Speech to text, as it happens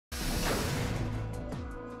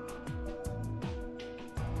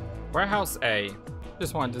Warehouse A.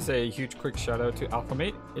 Just wanted to say a huge quick shout out to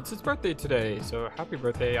Alphamate. It's his birthday today, so happy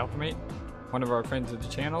birthday, Alphamate. One of our friends of the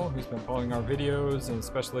channel who's been following our videos, and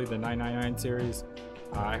especially the 999 series.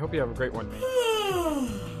 I hope you have a great one, mate.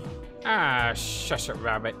 Shush it,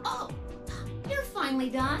 rabbit. Oh, you're finally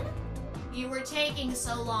done? You were taking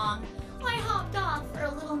so long. I hopped off for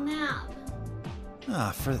a little nap.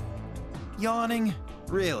 For yawning?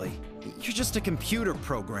 Really? You're just a computer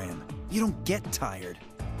program. You don't get tired.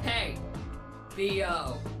 Hey,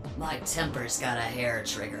 B.O. My temper's got a hair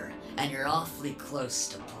trigger, and you're awfully close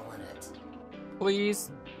to pulling it. Please,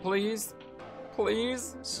 please,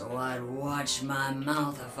 please. So I'd watch my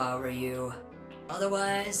mouth if I were you.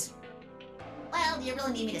 Otherwise... Well, do you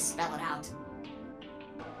really need me to spell it out?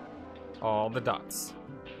 All the dots.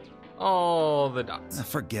 All the dots.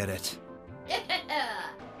 Forget it.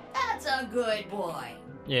 That's a good boy.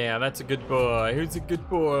 Yeah, that's a good boy. Who's a good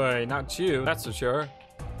boy? Not you, that's for sure.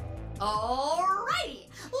 Alrighty,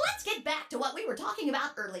 let's get back to what we were talking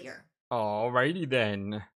about earlier. Alrighty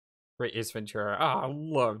then. Great Ace Ventura. I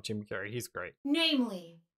love Jim Carrey. He's great.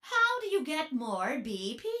 Namely, how do you get more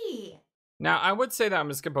BP? Now, I would say that I'm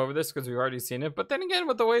going to skip over this because we've already seen it. But then again,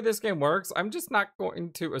 with the way this game works, I'm just not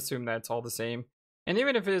going to assume that it's all the same. And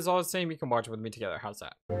even if it is all the same, you can watch it with me together. How's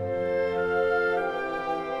that?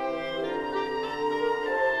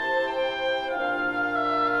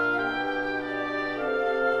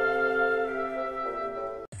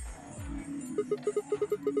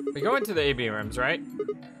 We go into the AB rooms, right?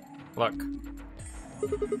 Look.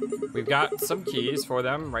 We've got some keys for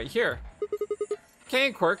them right here. Kay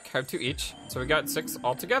and Quirk have 2 each, so we got 6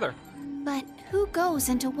 altogether. But who goes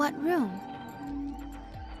into what room?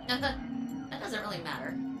 That doesn't really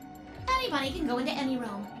matter. Anybody can go into any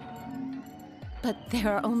room. But there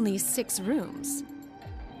are only 6 rooms.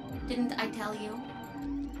 Didn't I tell you?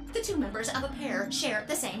 The 2 members of a pair share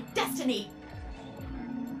the same destiny.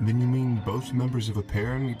 Then you mean both members of a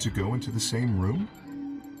pair need to go into the same room?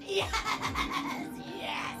 Yes,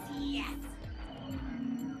 yes, yes.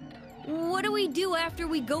 What do we do after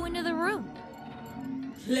we go into the room?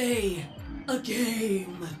 Play a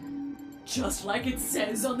game. Just like it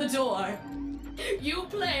says on the door. You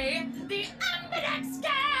play the Ambidex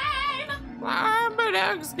game!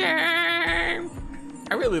 Ambidex game!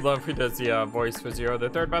 I really love who does the voice for Zero the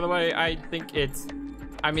Third, by the way. I think it's...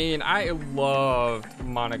 I mean, I loved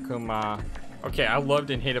Monokuma. Okay, I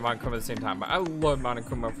loved and hated Monokuma at the same time, but I loved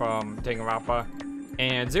Monokuma from Danganronpa.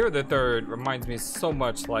 And Zero the Third reminds me so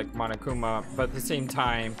much like Monokuma, but at the same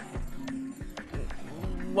time,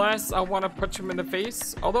 less I want to punch him in the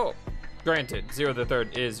face. Although, granted, Zero the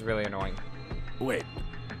Third is really annoying. Wait,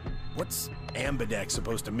 what's ambidex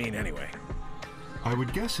supposed to mean anyway? I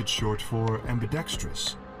would guess it's short for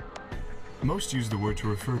ambidextrous. Most use the word to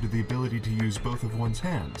refer to the ability to use both of one's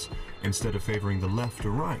hands, instead of favoring the left or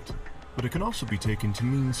right. But it can also be taken to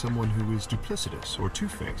mean someone who is duplicitous or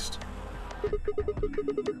two-faced.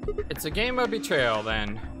 It's a game of betrayal,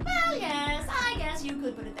 then. Well, yes, I guess you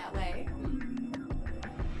could put it that way.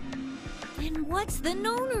 Then what's the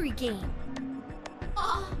Nonary game?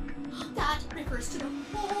 That refers to the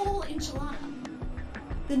whole enchilada.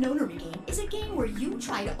 The Nonary game is a game where you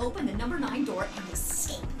try to open the number 9 door and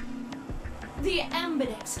escape. The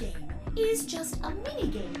Ambidex game is just a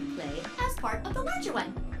mini-game you play as part of the larger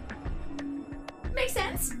one. Make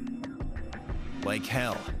sense? Like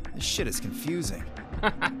hell. This shit is confusing.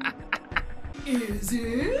 Is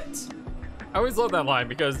it? I always love that line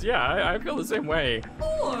because, yeah, I feel the same way.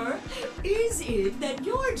 Or is it that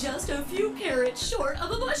you're just a few carrots short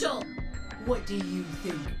of a bushel? What do you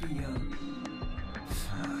think, B.O.?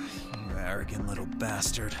 You arrogant little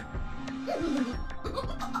bastard.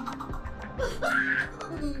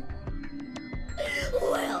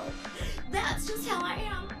 Well, that's just how I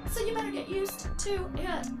am, so you better get used to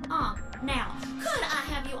it. Now, could I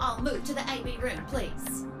have you all move to the AB room,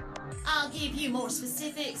 please? I'll give you more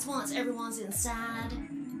specifics once everyone's inside.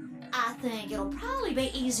 I think it'll probably be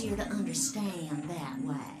easier to understand that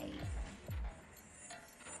way.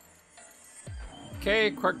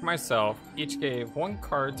 Kay, Quirk, myself each gave 1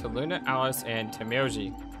 card to Luna, Alice, and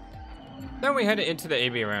Timyoji. Then we headed into the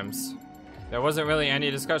AB rooms. There wasn't really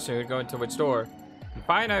any discussion who'd go into which door.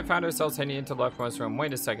 Fi and I found ourselves heading into the leftmost room.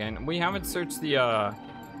 Wait a second, we haven't searched the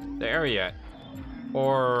area yet.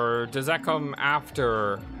 Or does that come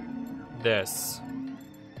after this?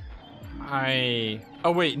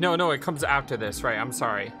 Oh wait, no, it comes after this, right? I'm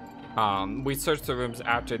sorry. We searched the rooms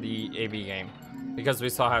after the AB game because we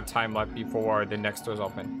still have time left before the next doors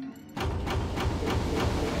open.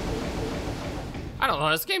 I don't know,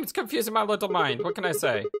 this game is confusing my little mind. What can I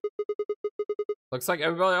say? Looks like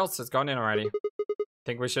everybody else has gone in already.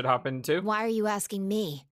 think we should hop in too? Why are you asking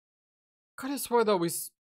me? Could have swore though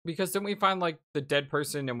because didn't we find like the dead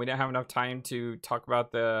person and we didn't have enough time to talk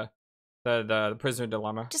about the prisoner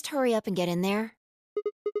dilemma? Just hurry up and get in there.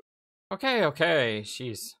 Okay,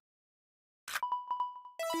 jeez.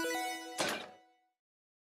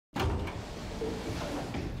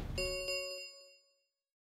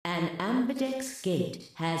 An ambidex gate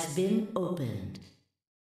has been opened.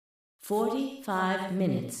 45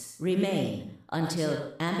 minutes remain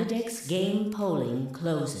until ambidex game polling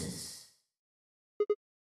closes.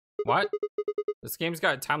 What? This game's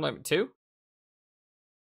got a time limit too?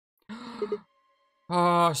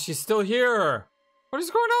 Oh, she's still here. What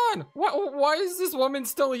is going on? Why is this woman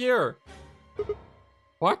still here?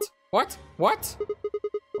 What? What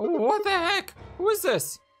the heck? Who is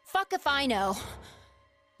this? Fuck if I know.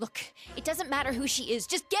 Look, it doesn't matter who she is.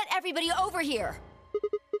 Just get everybody over here.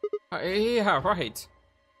 Yeah, right.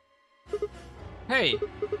 Hey,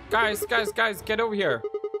 guys, get over here.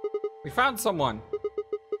 We found someone.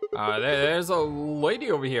 There's a lady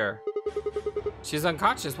over here. She's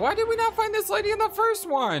unconscious. Why did we not find this lady in the first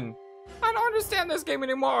one? I don't understand this game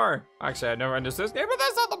anymore. Actually, I never understood this game, but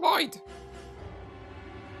that's not the point.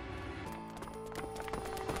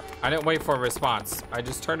 I didn't wait for a response. I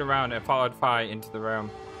just turned around and followed Fi into the room.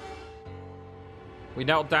 We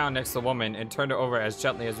knelt down next to the woman and turned her over as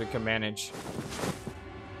gently as we could manage.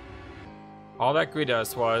 All that greeted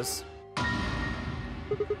us was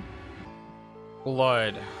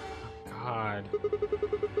blood. God.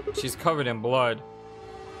 She's covered in blood.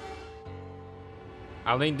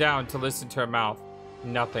 I leaned down to listen to her mouth.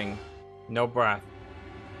 Nothing. No breath.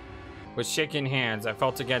 With shaking hands, I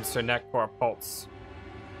felt against her neck for a pulse.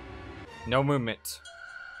 No movement.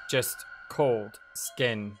 Just cold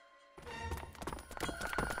skin.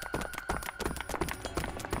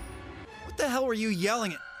 What the hell were you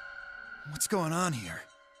yelling at? What's going on here?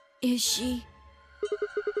 Is she?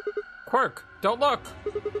 Quirk, don't look.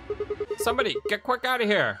 Somebody, get Quirk out of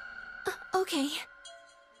here. Okay.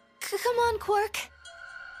 Come on, Quirk.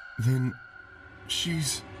 Then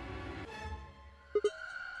she's...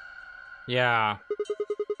 Yeah.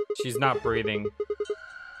 She's not breathing.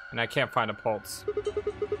 And I can't find a pulse.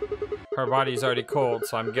 Her body's already cold,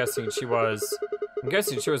 so I'm guessing she was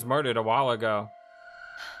murdered a while ago.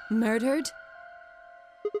 Murdered?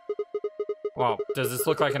 Well, does this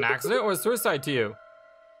look like an accident or a suicide to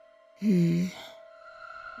you?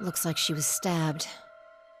 Looks like she was stabbed.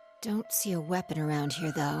 Don't see a weapon around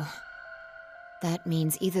here, though. That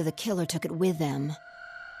means either the killer took it with them,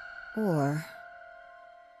 or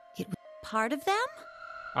it was part of them?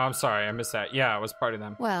 Oh, I'm sorry, I missed that. Yeah, it was part of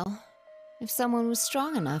them. Well, if someone was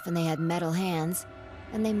strong enough and they had metal hands,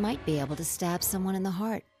 then they might be able to stab someone in the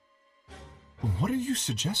heart. What are you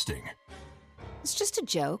suggesting? It's just a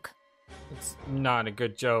joke. It's not a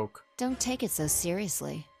good joke. Don't take it so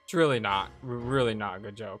seriously. It's really not a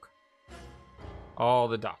good joke. All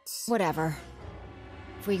the dots. Whatever.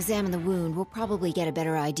 If we examine the wound, we'll probably get a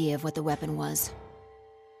better idea of what the weapon was.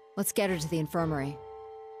 Let's get her to the infirmary.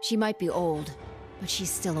 She might be old, but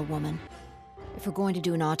she's still a woman. If we're going to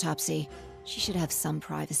do an autopsy, she should have some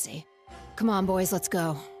privacy. Come on, boys, let's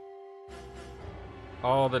go.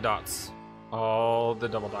 All the dots. All the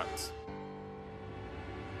double dots.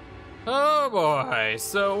 Oh boy,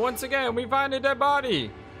 so once again, we find a dead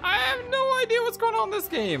body. I have no idea what's going on in this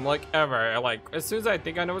game, like, ever. Like, as soon as I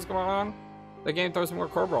think I know what's going on, the game throws more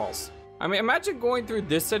curveballs. I mean, imagine going through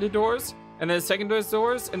this set of doors, and then the second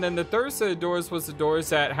doors, and then the third set of doors was the doors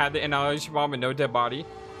that had the annihilation bomb and no dead body.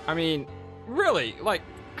 I mean, really, like,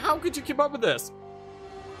 how could you keep up with this?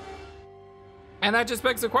 And that just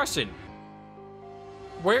begs the question.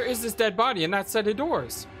 Where is this dead body in that set of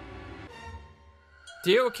doors?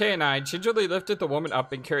 Diogho and I gingerly lifted the woman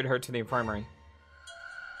up and carried her to the infirmary.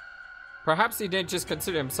 Perhaps he didn't just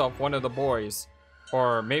consider himself one of the boys,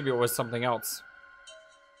 or maybe it was something else.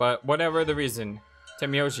 But whatever the reason,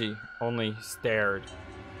 Tomoyoshi only stared.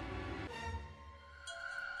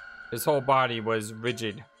 His whole body was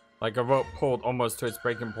rigid, like a rope pulled almost to its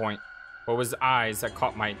breaking point, but it was eyes that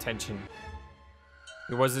caught my attention.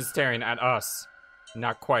 He wasn't staring at us.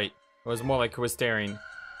 Not quite. It was more like he was staring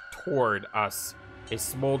toward us. A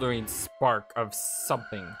smoldering spark of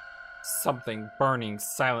something burning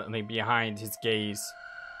silently behind his gaze.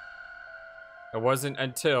 It wasn't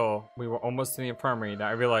until we were almost in the infirmary that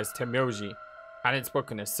I realized Tomoyoshi hadn't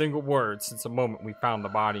spoken a single word since the moment we found the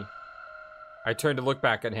body. I turned to look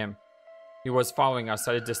back at him. He was following us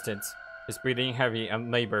at a distance, his breathing heavy and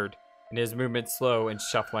labored, and his movements slow and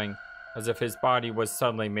shuffling, as if his body was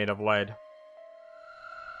suddenly made of lead.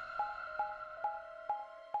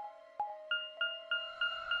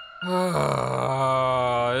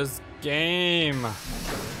 This game.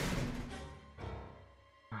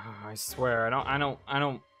 I swear, I don't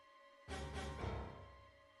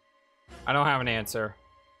have an answer.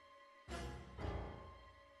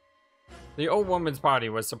 The old woman's body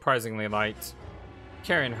was surprisingly light.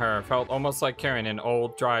 Carrying her felt almost like carrying an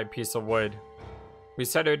old, dry piece of wood. We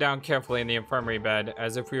set her down carefully in the infirmary bed,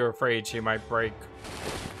 as if we were afraid she might break.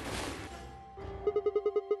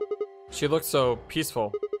 She looked so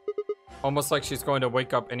peaceful, almost like she's going to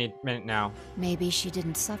wake up any minute now. Maybe she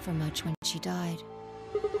didn't suffer much when she died.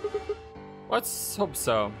 Let's hope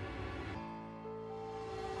so.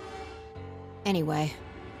 Anyway,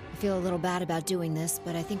 I feel a little bad about doing this,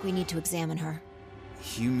 but I think we need to examine her.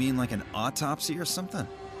 You mean like an autopsy or something?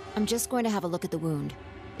 I'm just going to have a look at the wound.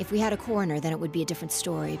 If we had a coroner, then it would be a different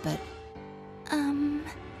story, but...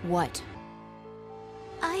 What?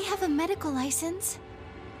 I have a medical license.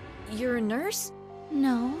 You're a nurse?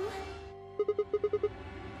 No.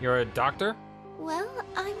 You're a doctor? Well,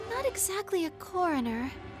 I'm not exactly a coroner.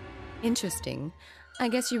 Interesting. I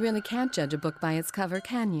guess you really can't judge a book by its cover,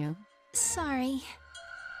 can you? Sorry.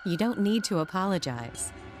 You don't need to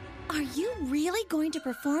apologize. Are you really going to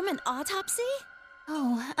perform an autopsy?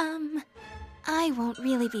 Oh, I won't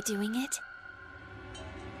really be doing it.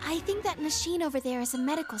 I think that machine over there is a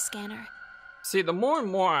medical scanner. See, the more and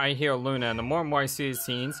more I hear Luna and the more and more I see these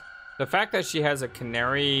scenes, the fact that she has a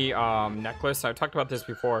canary necklace, I've talked about this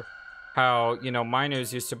before, how, you know,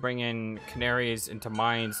 miners used to bring in canaries into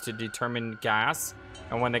mines to determine gas,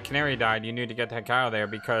 and when the canary died, you knew to get the heck out of there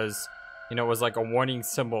because, you know, it was like a warning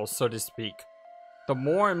symbol, so to speak. The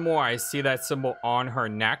more and more I see that symbol on her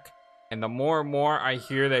neck, and the more and more I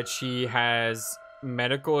hear that she has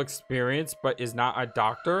medical experience but is not a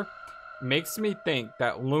doctor, makes me think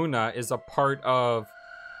that Luna is a part of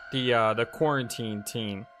the quarantine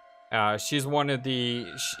team. She's one of the...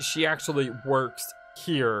 She actually works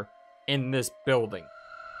here in this building.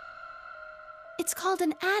 It's called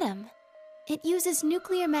an atom. It uses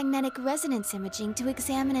nuclear magnetic resonance imaging to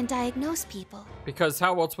examine and diagnose people. Because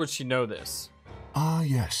how else would she know this? Ah,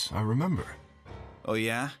 yes, I remember. Oh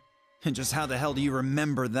yeah? And just how the hell do you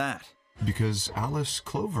remember that? Because Alice,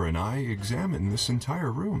 Clover, and I examined this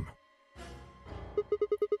entire room.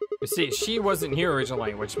 You see, she wasn't here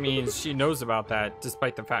originally, which means she knows about that,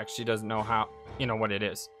 despite the fact she doesn't know how, you know, what it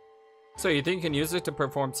is. So you think you can use it to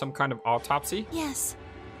perform some kind of autopsy? Yes.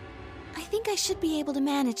 I think I should be able to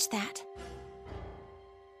manage that.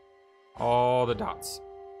 All the dots.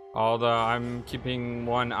 I'm keeping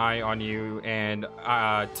one eye on you and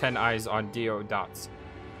 10 eyes on Dio dots.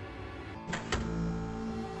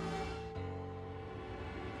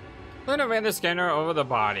 Luna ran the scanner over the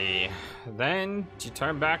body. Then she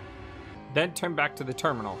turned back to the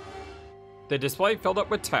terminal. The display filled up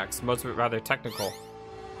with text, most of it rather technical.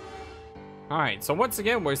 Alright, so once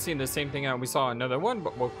again, we're seeing the same thing that we saw in another one,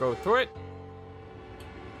 but we'll go through it.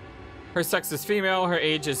 Her sex is female, her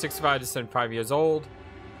age is 65 to 75 years old.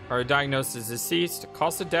 Her diagnosis is deceased.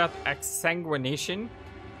 Cause of death, exsanguination.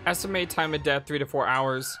 Estimated time of death, 3 to 4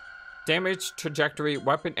 hours. Damage trajectory,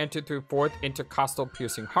 weapon entered through fourth intercostal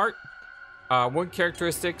piercing heart. Wound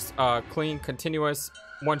characteristics, clean, continuous,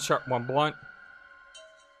 one sharp, one blunt.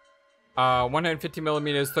 150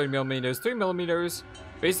 millimeters, 30 millimeters, 3 millimeters.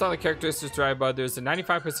 Based on the characteristics derived by, there's a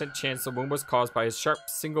 95% chance the wound was caused by a sharp,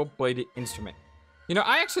 single-bladed instrument. You know,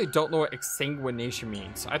 I actually don't know what exsanguination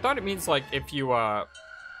means. I thought it means, like, if you,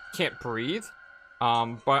 can't breathe.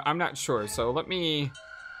 But I'm not sure, so let me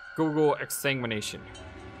Google exsanguination.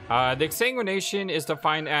 The exsanguination is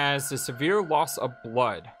defined as the severe loss of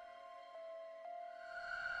blood.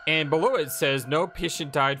 And below it says, no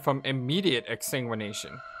patient died from immediate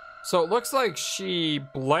exsanguination. So it looks like she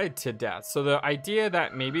bled to death. So the idea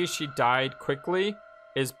that maybe she died quickly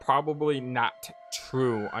is probably not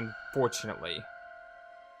true, unfortunately.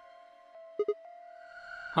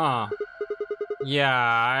 Huh. Yeah,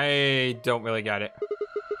 I don't really get it.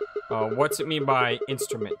 What's it mean by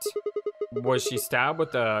instrument? Was she stabbed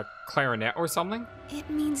with a clarinet or something? It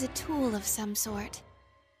means a tool of some sort.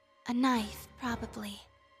 A knife, probably.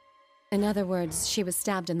 In other words, she was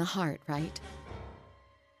stabbed in the heart, right?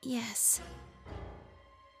 Yes.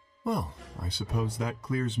 Well, I suppose that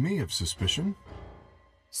clears me of suspicion.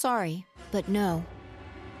 Sorry, but no.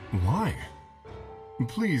 Why?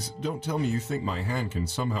 Please, don't tell me you think my hand can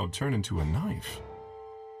somehow turn into a knife.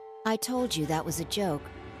 I told you that was a joke.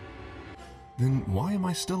 Then why am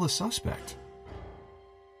I still a suspect?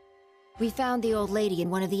 We found the old lady in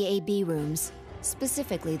one of the AB rooms,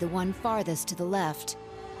 specifically the one farthest to the left.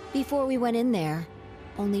 Before we went in there,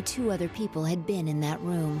 only 2 other people had been in that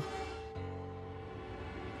room.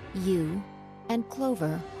 You and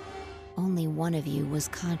Clover. only one of you was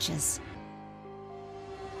conscious.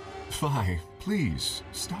 Fi, please,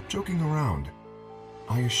 stop joking around.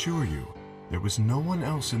 I assure you, there was no one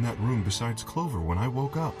else in that room besides Clover when I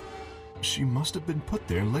woke up. She must have been put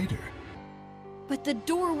there later. But the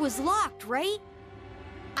door was locked, right?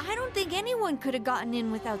 I don't think anyone could have gotten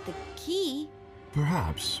in without the key.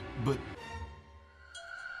 Perhaps, but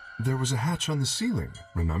there was a hatch on the ceiling,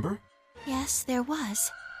 remember? Yes, there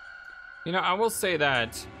was. You know, I will say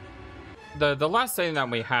that the last thing that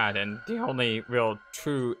we had, and the only real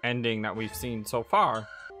true ending that we've seen so far,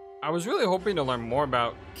 I was really hoping to learn more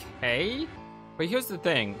about Kay. But here's the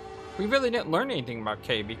thing, we really didn't learn anything about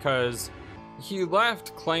Kay because he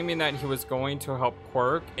left claiming that he was going to help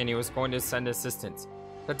Quirk and he was going to send assistance.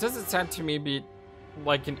 That doesn't sound to me be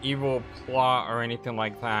like an evil plot or anything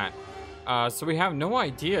like that. So we have no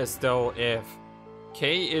idea still if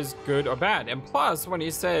Kay is good or bad. And plus, when he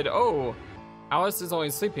said, oh, Alice is only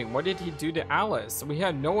sleeping, what did he do to Alice? We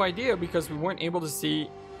had no idea because we weren't able to see,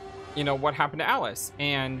 you know, what happened to Alice.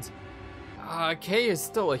 And Kay is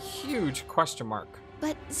still a huge question mark.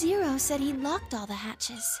 But Zero said he locked all the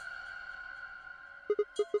hatches.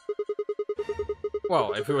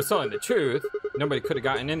 Well, if he was telling the truth, nobody could have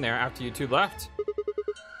gotten in there after you two left.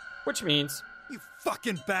 Which means... You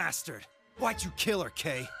fucking bastard! Why'd you kill her,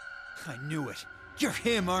 Kay? I knew it. You're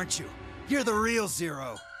him, aren't you? You're the real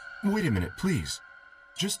Zero. Wait a minute, please.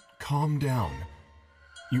 Just calm down.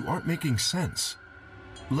 You aren't making sense.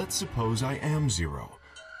 Let's suppose I am Zero.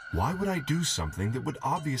 Why would I do something that would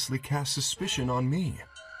obviously cast suspicion on me?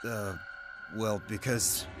 Well,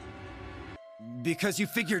 because you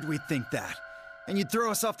figured we'd think that. And you'd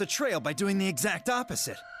throw us off the trail by doing the exact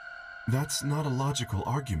opposite. That's not a logical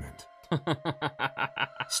argument.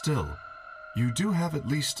 Still, you do have at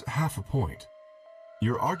least half a point.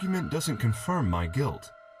 Your argument doesn't confirm my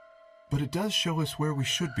guilt, but it does show us where we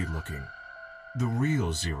should be looking. The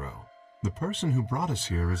real Zero. The person who brought us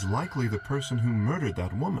here is likely the person who murdered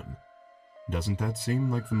that woman. Doesn't that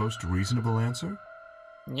seem like the most reasonable answer?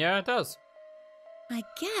 Yeah, it does. I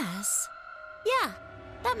guess. Yeah,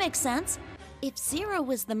 that makes sense. If Zero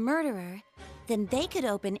was the murderer, then they could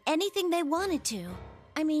open anything they wanted to.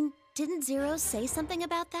 I mean, didn't Zero say something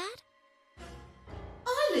about that?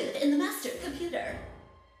 I live in the master computer.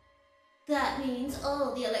 That means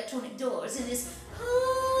all the electronic doors in this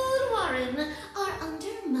whole warren are under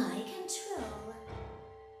my control.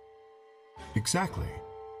 Exactly.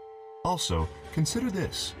 Also, consider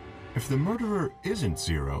this. If the murderer isn't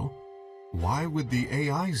Zero, why would the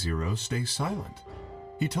AI Zero stay silent?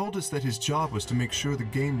 He told us that his job was to make sure the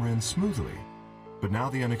game ran smoothly. But now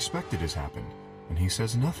the unexpected has happened, and he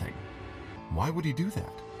says nothing. Why would he do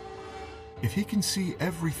that? If he can see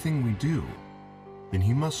everything we do, then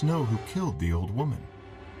he must know who killed the old woman.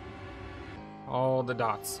 All the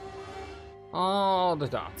dots. All the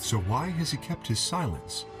dots. So why has he kept his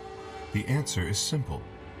silence? The answer is simple.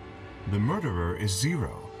 The murderer is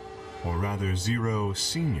Zero, or rather Zero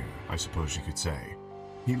Senior, I suppose you could say.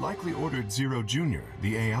 He likely ordered Zero Jr.,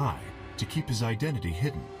 the AI, to keep his identity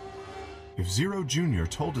hidden. If Zero Jr.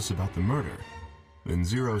 told us about the murder, then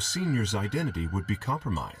Zero Senior's identity would be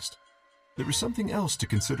compromised. There is something else to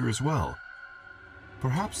consider as well.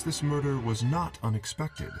 Perhaps this murder was not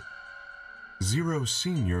unexpected. Zero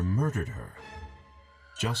Senior murdered her.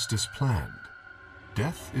 Just as planned.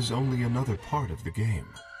 Death is only another part of the game.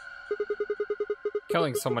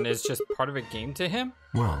 Killing someone is just part of a game to him?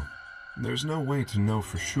 Well, there's no way to know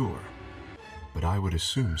for sure, but I would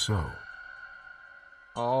assume so.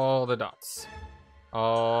 All the dots.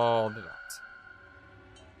 All the dots.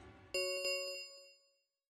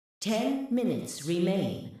 10 minutes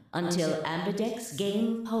remain until Ambidex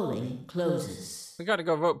game polling closes. We gotta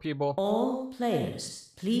go vote, people. All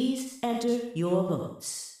players, please enter your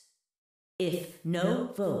votes. If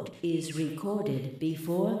no vote is recorded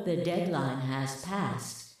before the deadline has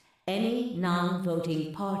passed, any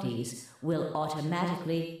non-voting parties will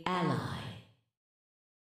automatically ally.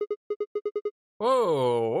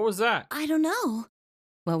 Whoa, what was that? I don't know.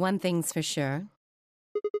 Well, one thing's for sure.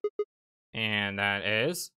 And that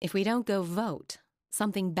is? If we don't go vote,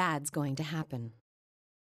 something bad's going to happen.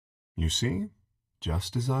 You see?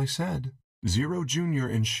 Just as I said. Zero Jr.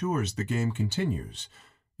 ensures the game continues,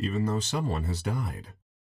 even though someone has died.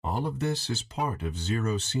 All of this is part of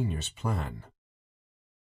Zero Senior's plan.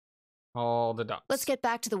 All the dots. Let's get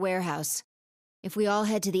back to the warehouse. If we all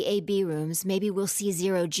head to the AB rooms, maybe we'll see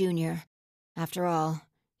Zero Jr. After all,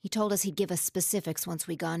 he told us he'd give us specifics once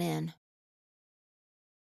we gone in.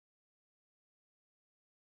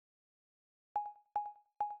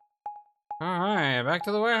 Alright, back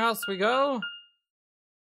to the warehouse we go.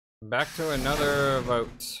 Back to another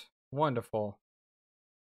vote. Wonderful.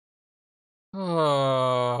 Oh,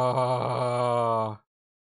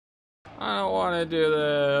 I don't want to do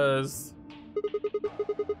this.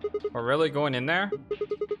 We're really going in there?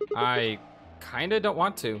 I kinda don't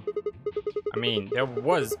want to. I mean, there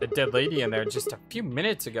was a dead lady in there just a few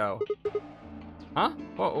minutes ago. Huh?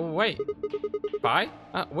 Whoa, wait. Bye?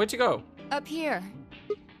 Where'd you go? Up here.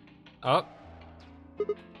 Up?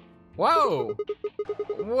 Whoa!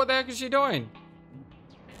 What the heck is she doing?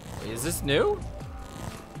 Is this new?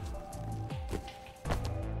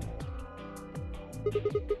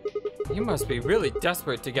 You must be really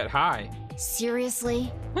desperate to get high.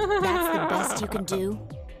 Seriously? That's the best you can do?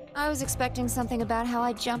 I was expecting something about how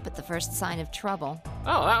I jump at the first sign of trouble.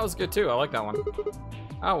 Oh, that was good too. I like that one.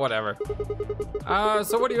 Oh, whatever.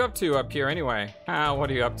 So what are you up to up here anyway?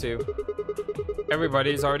 What are you up to?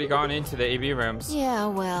 Everybody's already gone into the AB rooms. Yeah,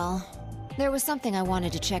 well, there was something I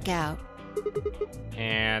wanted to check out.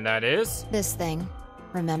 And that is? This thing.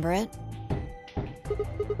 Remember it?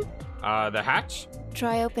 The hatch?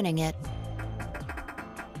 Try opening it.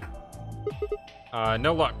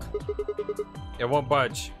 No luck. It won't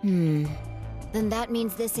budge. Then that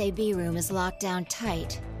means this AB room is locked down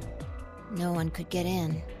tight. No one could get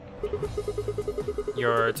in.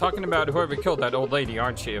 You're talking about whoever killed that old lady,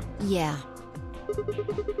 aren't you? Yeah.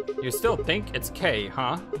 You still think it's Kay,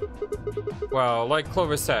 huh? Well, like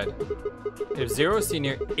Clover said, if Zero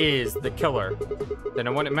Senior is the killer, then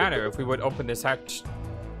it wouldn't matter if we would open this hatch.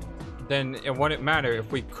 Then it wouldn't matter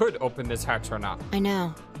if we could open this hatch or not. I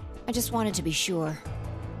know. I just wanted to be sure.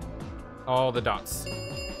 All the dots.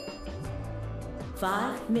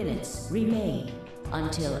 5 minutes remain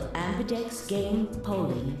until Ambidex game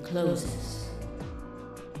polling closes.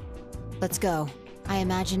 Let's go. I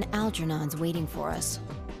imagine Algernon's waiting for us.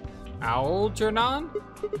 Algernon?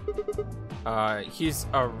 He's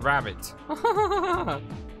a rabbit.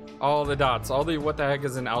 All the dots. All the what the heck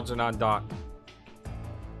is an Algernon dot?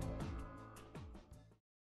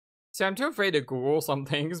 See, I'm too afraid to Google some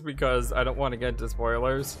things because I don't want to get into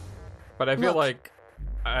spoilers. But I feel like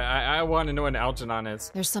I want to know what an Algernon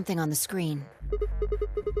is. There's something on the screen.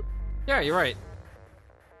 Yeah, you're right.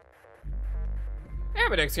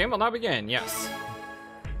 Ambidex game will now begin. Yes.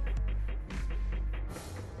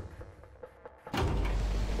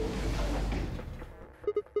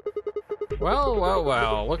 Well, well,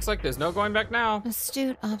 well. Looks like there's no going back now.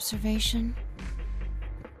 Astute observation.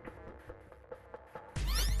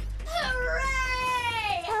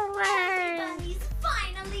 Hooray! Hooray! Everybody's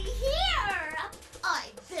finally here!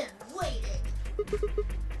 I've been waiting.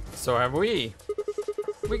 So have we.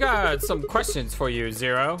 We got some questions for you,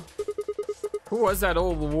 Zero. Who was that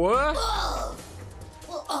old what? Ugh.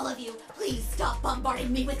 Will all of you please stop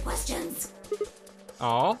bombarding me with questions?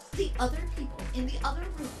 Oh? The other people in the other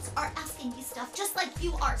rooms are asking me stuff just like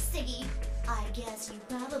you are, Siggy. I guess you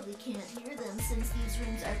probably can't hear them since these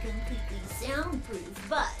rooms are completely soundproof,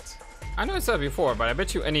 but... I know I said it before, but I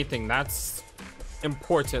bet you anything that's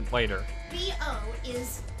important later. B.O.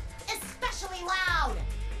 is especially loud.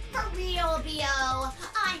 For real, B.O.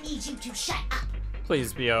 I need you to shut up.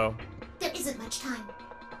 Please, B.O. There isn't much time.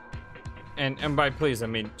 And by please, I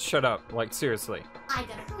mean shut up, like seriously. I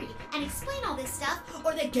gotta hurry and explain all this stuff,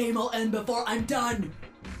 or the game will end before I'm done.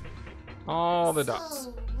 All the dots.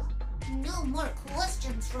 So, no more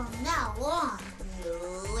questions from now on.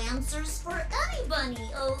 No answers for anybody,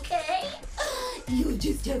 okay? You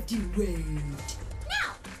just have to wait.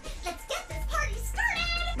 Now, let's get this party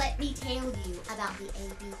started! Let me tell you about the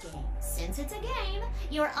AB game. Since it's a game,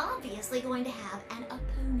 you're obviously going to have an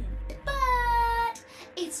opponent. But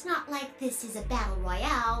it's not like this is a battle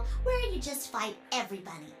royale where you just fight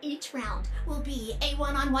everybody. Each round will be a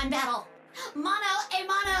one-on-one battle. Mono a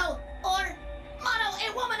mono, or mono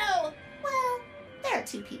a womano. Well, there are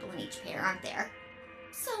 2 people in each pair, aren't there?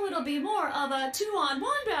 So it'll be more of a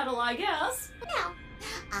 2-on-1 battle, I guess. Now,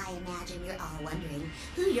 I imagine you're all wondering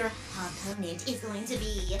who your opponent is going to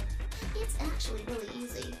be. It's actually really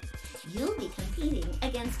easy. You'll be competing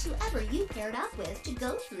against whoever you paired up with to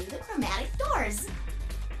go through the chromatic doors.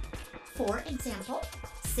 For example,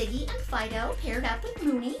 Siggy and Fido paired up with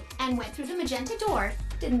Mooney and went through the magenta door,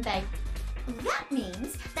 didn't they? That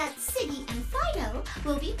means that Siggy and Fido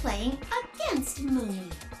will be playing against Mooney.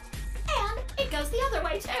 And it goes the other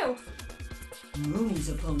way too. Mooney's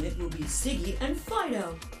opponent will be Siggy and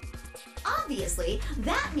Fido. Obviously,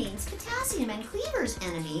 that means Potassium and Cleaver's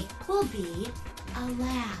enemy will be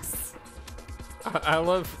Alas. I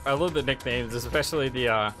love the nicknames, especially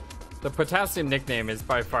the Potassium nickname is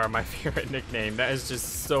by far my favorite nickname. That is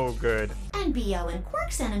just so good. And B.O. and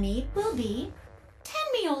Quirk's enemy will be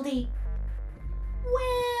Tenmeoldy.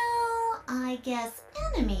 Well, I guess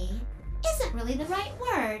enemy isn't really the right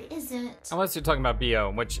word, is it? Unless you're talking about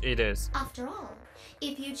BO, which it is. After all,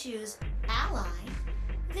 if you choose ally,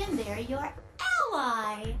 then they're your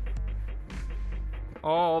ally.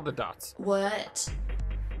 All the dots. What?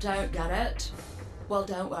 Don't get it? Well,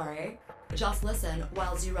 don't worry. Just listen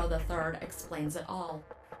while Zero the Third explains it all.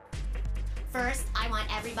 First, I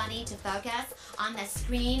want everybody to focus on the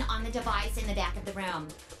screen on the device in the back of the room.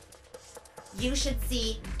 You should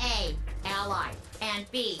see A, ally, and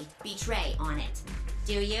B, betray on it.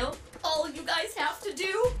 Do you? All you guys have to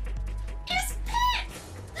do is pick!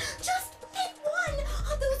 Just pick one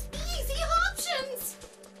of those easy options!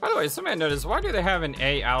 By the way, somebody noticed, why do they have an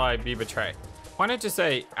A, ally, B, betray? Why not just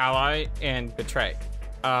say ally and betray?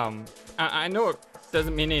 I know it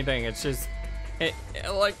doesn't mean anything, it's just,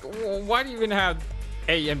 like, why do you even have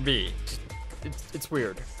A and B? It's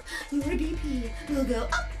weird. Your BP will go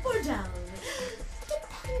up or down,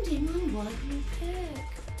 depending on what you pick.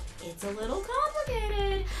 It's a little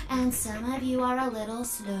complicated, and some of you are a little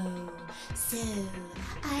slow. So,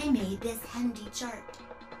 I made this handy chart.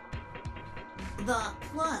 The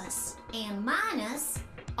plus and minus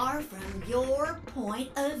are from your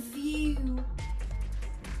point of view.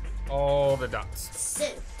 All the dots. So,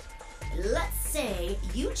 let's say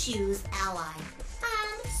you choose ally,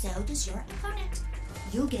 and so does your opponent.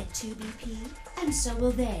 You'll get 2 BP, and so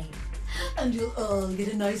will they. And you'll all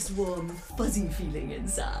get a nice warm, fuzzy feeling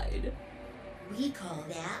inside. We call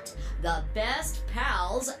that the best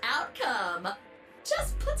pals outcome.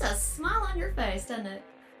 Just puts a smile on your face, doesn't it?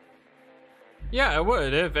 Yeah, it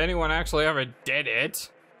would if anyone actually ever did it.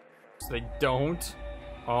 So they don't.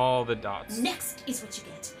 All the dots. Next is what you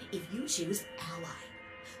get if you choose ally,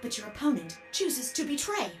 but your opponent chooses to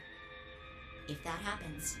betray. If that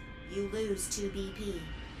happens, you lose 2 BP,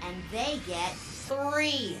 and they get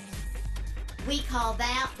 3. We call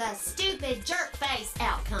that the stupid jerk face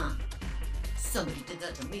outcome. Somebody did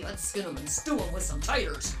that to me, I'd skin them and stew them with some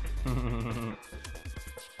taters.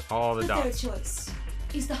 All the dots. The third choice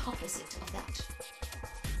is the opposite of that.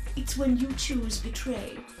 It's when you choose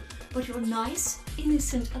betray, but your nice,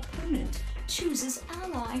 innocent opponent chooses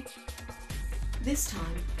ally. This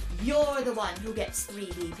time, you're the one who gets 3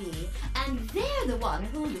 BP, and they're the one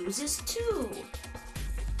who loses 2.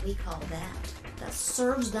 We call that the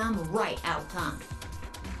serves them right outcome.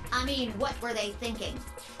 I mean, what were they thinking?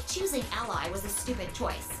 Choosing ally was a stupid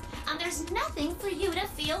choice, and there's nothing for you to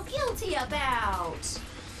feel guilty about.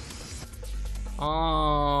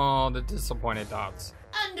 Oh, the disappointed dots.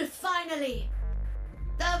 And finally,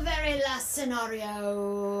 the very last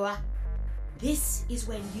scenario. This is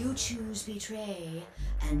when you choose betray,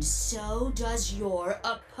 and so does your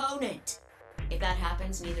opponent. If that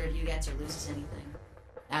happens, neither of you gets or loses anything.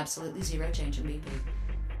 Absolutely 0 change in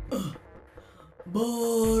BP.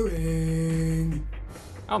 Boring.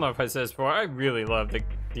 I don't know if I said this before, I really love the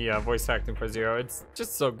voice acting for Zero. It's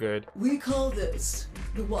just so good. We call this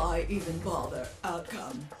the why even bother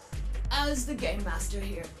outcome. As the game master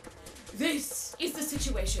here, this is the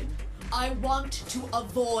situation I want to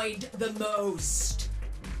avoid the most.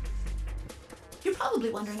 You're probably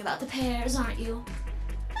wondering about the pairs, aren't you?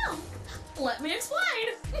 Well, let me explain.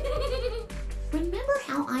 Remember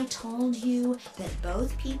how I told you that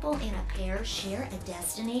both people in a pair share a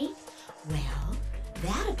destiny? Well,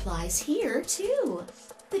 that applies here too.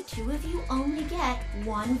 The 2 of you only get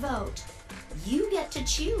 1 vote. You get to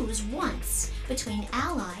choose once between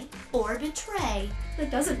ally or betray.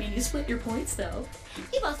 That doesn't mean you split your points though.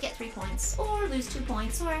 You both get 3 points, or lose 2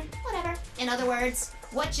 points, or whatever. In other words,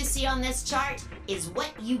 what you see on this chart is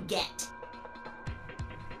what you get.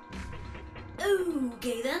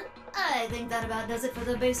 Okay then, I think that about does it for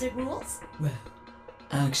the basic rules. Well,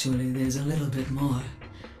 actually there's a little bit more,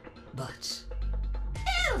 but...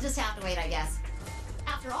 It'll just have to wait, I guess.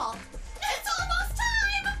 After all, it's almost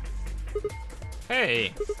time!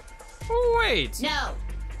 Hey, wait! No,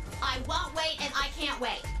 I won't wait and I can't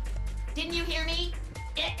wait. Didn't you hear me?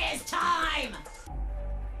 It is time!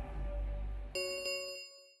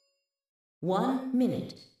 1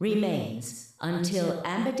 minute remains until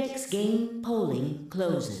Ambidex game polling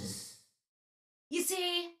closes. You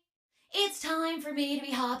see, it's time for me to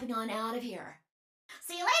be hopping on out of here.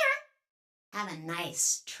 See you later! Have a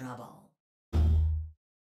nice trouble.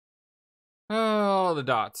 All the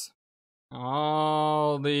dots.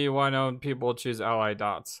 All the one-owned people choose ally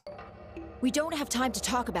dots. We don't have time to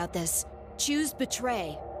talk about this. Choose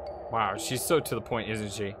betray. Wow, she's so to the point,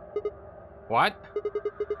 isn't she? What?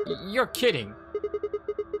 You're kidding.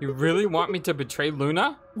 You really want me to betray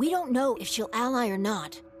Luna? We don't know if she'll ally or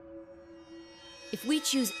not. If we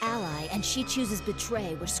choose ally and she chooses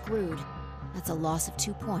betray, we're screwed. That's a loss of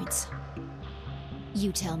 2 points.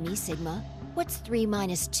 You tell me, Sigma. What's 3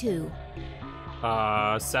 minus 2?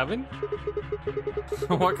 7?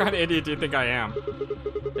 What kind of idiot do you think I am?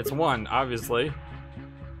 It's 1, obviously.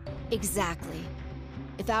 Exactly.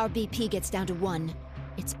 If our BP gets down to 1,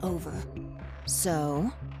 it's over.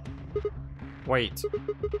 So? Wait.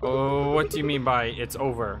 Oh, what do you mean by it's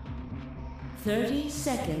over? 30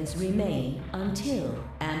 seconds remain until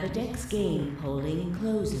Ambidex game polling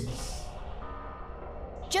closes.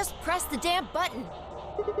 Just press the damn button!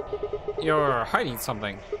 You're hiding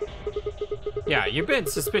something. Yeah, you've been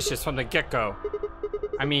suspicious from the get-go.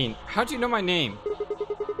 I mean, how'd you know my name?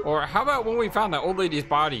 Or how about when we found that old lady's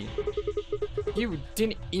body? You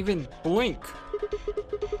didn't even blink.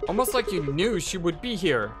 Almost like you knew she would be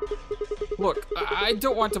here. Look, I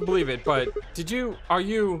don't want to believe it, but are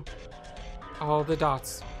you... All the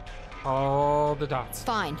dots. All the dots.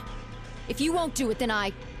 Fine. If you won't do it, then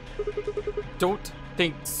I... Don't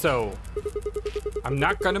think so. I'm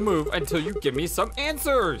not gonna move until you give me some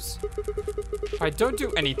answers. If I don't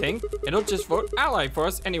do anything, it'll just vote ally for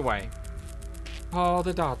us anyway. All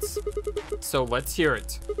the dots. So let's hear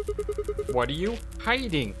it. What are you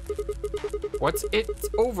hiding? What's it's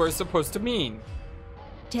over supposed to mean?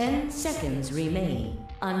 10 seconds remain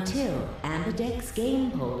until Ambidex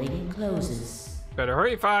game polling closes. Better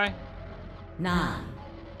hurry, Fi. 9,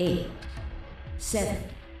 8, 7,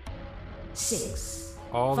 6.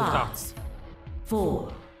 All 5, the dots.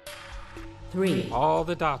 4, 3. All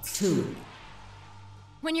the dots. 2.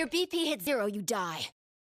 When your BP hits 0, you die.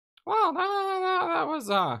 Well, that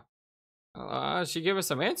was, she gave us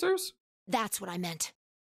some answers? That's what I meant.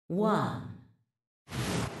 1.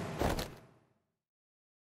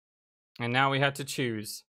 And now we have to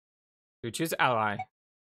choose. Do we choose ally?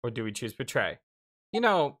 Or do we choose betray? You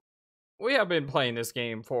know, we have been playing this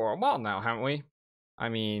game for a while now, haven't we? I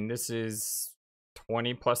mean, this is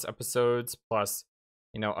 20 plus episodes plus,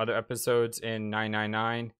 other episodes in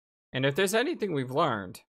 999. And if there's anything we've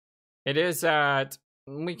learned, it is that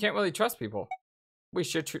we can't really trust people. We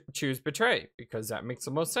should choose betray because that makes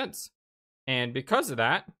the most sense. And because of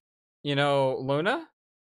that, Luna,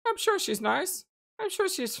 I'm sure she's nice. I'm sure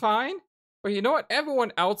she's fine. But you know what?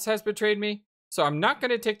 Everyone else has betrayed me. So I'm not going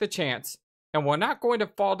to take the chance. And we're not going to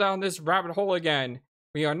fall down this rabbit hole again.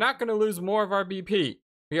 We are not going to lose more of our BP.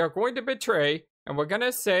 We are going to betray. And we're going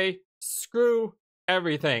to say, screw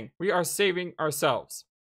everything. We are saving ourselves.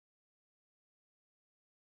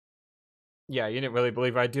 Yeah, you didn't really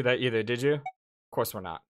believe I'd do that either, did you? Of course we're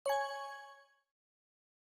not.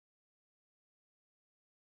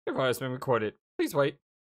 Your voice has been recorded. Please wait.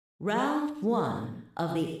 Round 1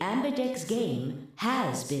 of the Ambidex game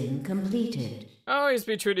has been completed. Always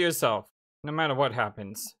be true to yourself, no matter what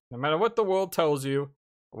happens. No matter what the world tells you,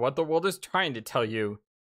 or what the world is trying to tell you. At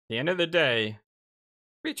the end of the day,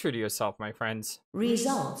 be true to yourself, my friends.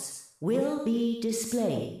 Results will be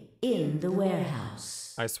displayed in the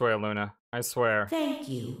warehouse. I swear, Luna. I swear. Thank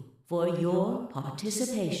you for your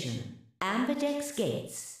participation. Ambidex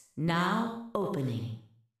gates now opening.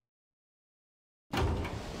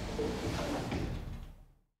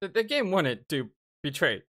 The game wouldn't do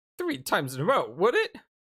betray 3 times in a row, would it?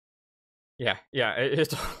 Yeah,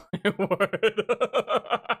 it would.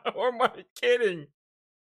 Or am I kidding?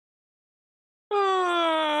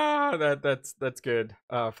 That's good.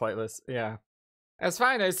 Flightless, yeah. As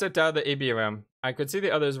fine as I stepped out of the AB room, I could see the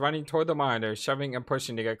others running toward the monitor, shoving and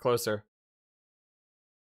pushing to get closer.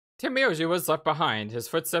 Tamiyoshi was left behind, his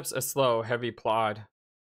footsteps a slow, heavy plod.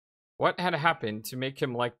 What had happened to make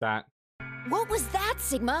him like that? What was that,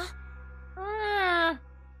 Sigma? Huh?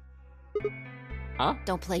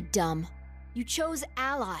 Don't play dumb. You chose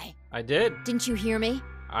ally. I did. Didn't you hear me?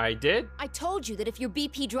 I did. I told you that if your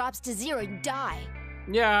BP drops to 0, you die.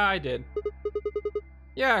 Yeah, I did.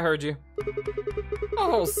 Yeah, I heard you. A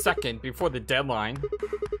whole second before the deadline.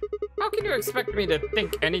 How can you expect me to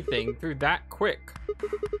think anything through that quick?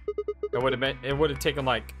 It would have taken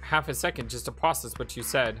like half a second just to process what you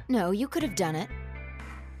said. No, you could have done it.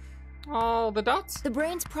 All the dots? The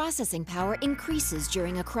brain's processing power increases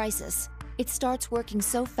during a crisis. It starts working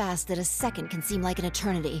so fast that a second can seem like an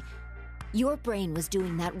eternity. Your brain was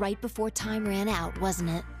doing that right before time ran out, wasn't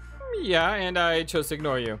it? Yeah, and I chose to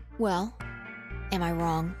ignore you. Well, am I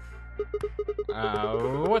wrong?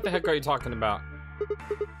 What the heck are you talking about?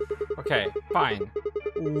 Okay, fine.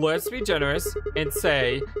 Let's be generous and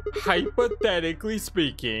say, hypothetically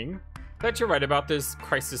speaking, that you're right about this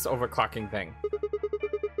crisis overclocking thing.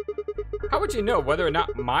 How would you know whether or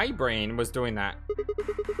not my brain was doing that?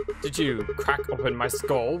 Did you crack open my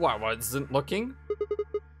skull while I wasn't looking?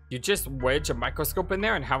 You just wedge a microscope in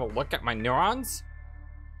there and have a look at my neurons?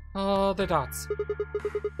 Oh, the dots.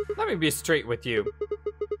 Let me be straight with you.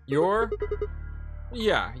 You're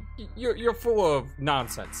full of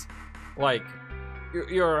nonsense. Like,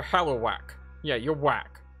 you're hella whack. Yeah, you're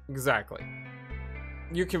whack. Exactly.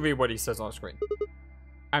 You can read what he says on screen.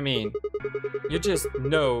 I mean, you just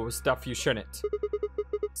know stuff you shouldn't.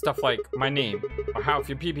 Stuff like my name, or how if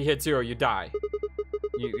your PP hits 0, you die.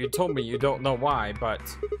 You told me you don't know why, but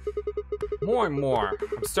more and more,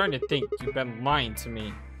 I'm starting to think you've been lying to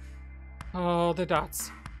me. Oh, the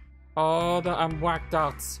dots. Oh, the whack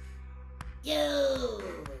dots. Yo,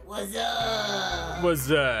 what's up? What's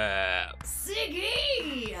up?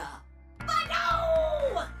 Siggy! But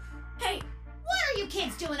no! Hey, what are you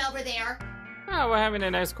kids doing over there? Oh, we're having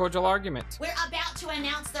a nice cordial argument. We're about to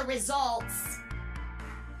announce the results.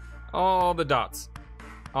 All the dots.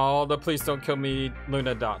 All the please don't kill me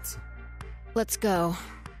Luna dots. Let's go.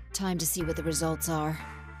 Time to see what the results are.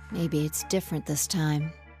 Maybe it's different this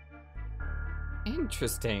time.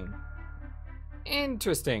 Interesting.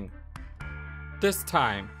 Interesting. This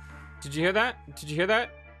time. Did you hear that? Did you hear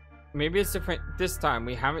that? Maybe it's different this time.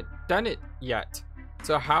 We haven't done it yet.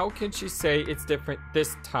 So how can she say it's different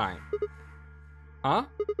this time? Huh?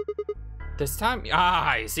 This time?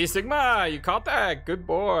 Ah, you see Sigma. You caught that. Good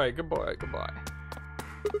boy. Good boy. Good boy.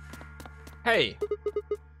 Hey.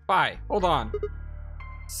 Bye. Hold on.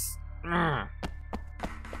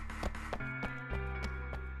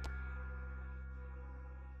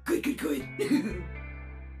 Good.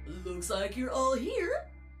 Looks like you're all here.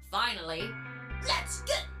 Finally. Let's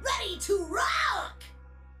get ready to rock!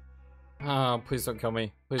 Oh, please don't kill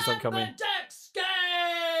me. Please don't kill me. Dex game!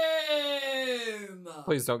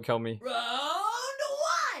 Please don't kill me. Round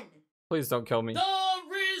 1! Please don't kill me. The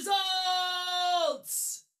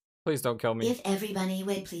results! Please don't kill me. If everybody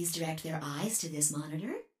would please direct their eyes to this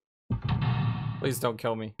monitor. Please don't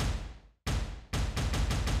kill me.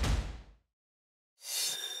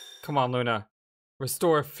 Come on, Luna.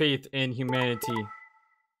 Restore faith in humanity.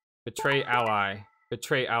 Betray ally.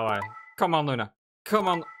 Betray ally. Come on, Luna. Come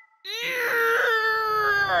on.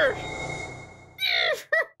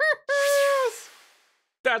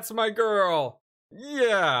 That's my girl.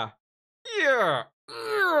 Yeah. Yeah.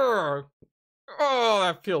 Oh,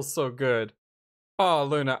 that feels so good. Oh,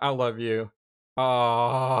 Luna, I love you.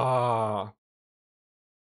 Oh.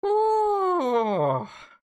 Oh.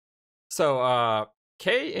 So,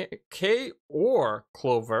 Kay or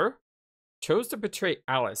Clover chose to betray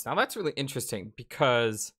Alice. Now that's really interesting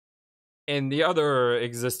because in the other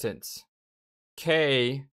existence,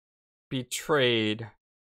 Kay betrayed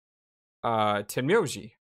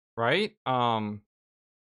Tenmyoji, right?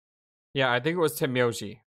 Yeah, I think it was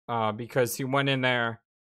Tenmyoji. Because he went in there,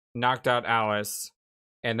 knocked out Alice,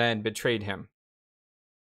 and then betrayed him.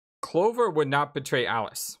 Clover would not betray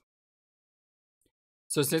Alice.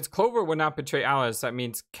 So since Clover would not betray Alice, that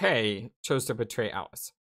means Kay chose to betray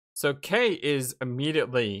Alice. So Kay is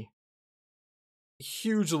immediately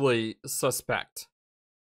hugely suspect.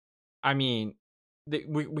 I mean,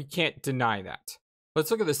 we can't deny that.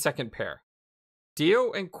 Let's look at the second pair.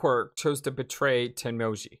 Dio and Quirk chose to betray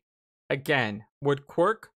Tenmyoji. Again, would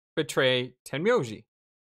Quirk betray Tenmyoji?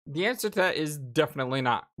 The answer to that is definitely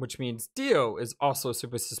not, which means Dio is also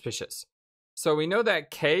super suspicious. So we know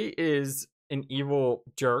that Kay is an evil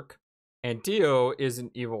jerk and Dio is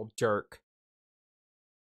an evil jerk.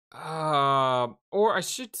 Or I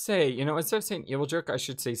should say, instead of saying evil jerk, I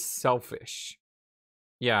should say selfish.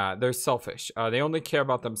 Yeah, they're selfish. They only care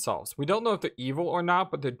about themselves. We don't know if they're evil or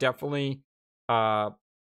not, but they're definitely,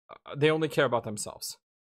 they only care about themselves.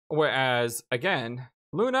 Whereas, again,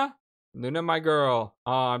 Luna, my girl.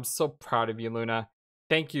 Oh, I'm so proud of you, Luna.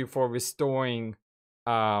 Thank you for restoring,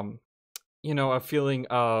 a feeling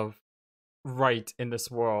of right in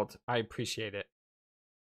this world. I appreciate it.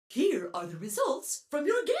 Here are the results from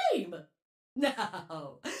your game.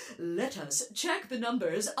 Now, let us check the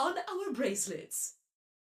numbers on our bracelets.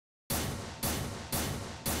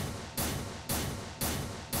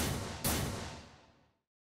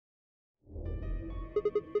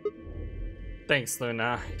 Thanks,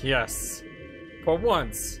 Luna. Yes. For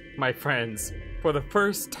once, my friends, for the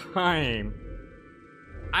first time,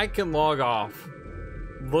 I can log off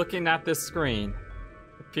looking at this screen,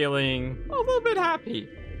 feeling a little bit happy.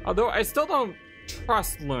 Although I still don't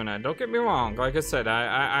trust Luna, don't get me wrong. Like I said,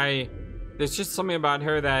 there's just something about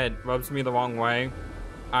her that rubs me the wrong way.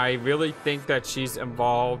 I really think that she's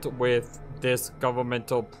involved with this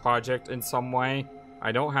governmental project in some way.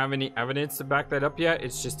 I don't have any evidence to back that up yet.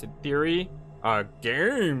 It's just a theory.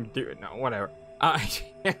 Game theory. No, whatever.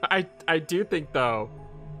 I do think, though,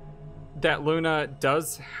 that Luna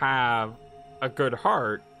does have a good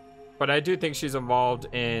heart, but I do think she's involved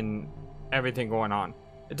in everything going on.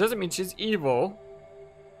 It doesn't mean she's evil.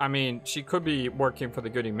 I mean, she could be working for the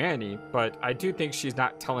good humanity, but I do think she's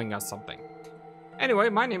not telling us something. Anyway,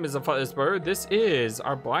 my name is FlightlessBird. This is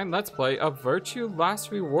our blind Let's Play of Virtue Last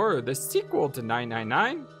Reward, the sequel to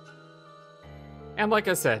 999. And like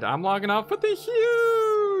I said, I'm logging off with a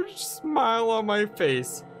huge smile on my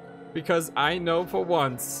face because I know for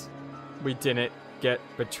once we didn't get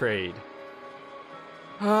betrayed.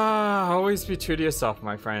 Always be true to yourself,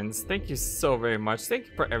 my friends. Thank you so very much. Thank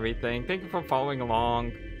you for everything. Thank you for following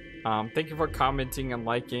along. Thank you for commenting and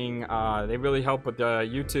liking. They really help with the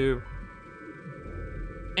YouTube.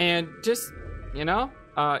 And just, you know,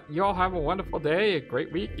 you all have a wonderful day, a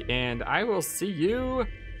great week, and I will see you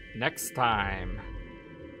next time.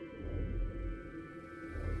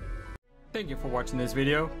 Thank you for watching this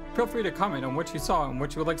video. Feel free to comment on what you saw and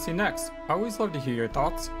what you would like to see next. I always love to hear your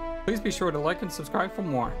thoughts. Please be sure to like and subscribe for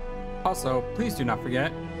more. Also, please do not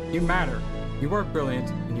forget, you matter, you are brilliant,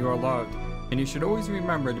 and you are loved. And you should always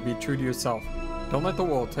remember to be true to yourself. Don't let the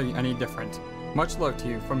world tell you any different. Much love to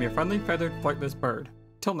you from your friendly feathered flightless bird.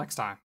 Till next time.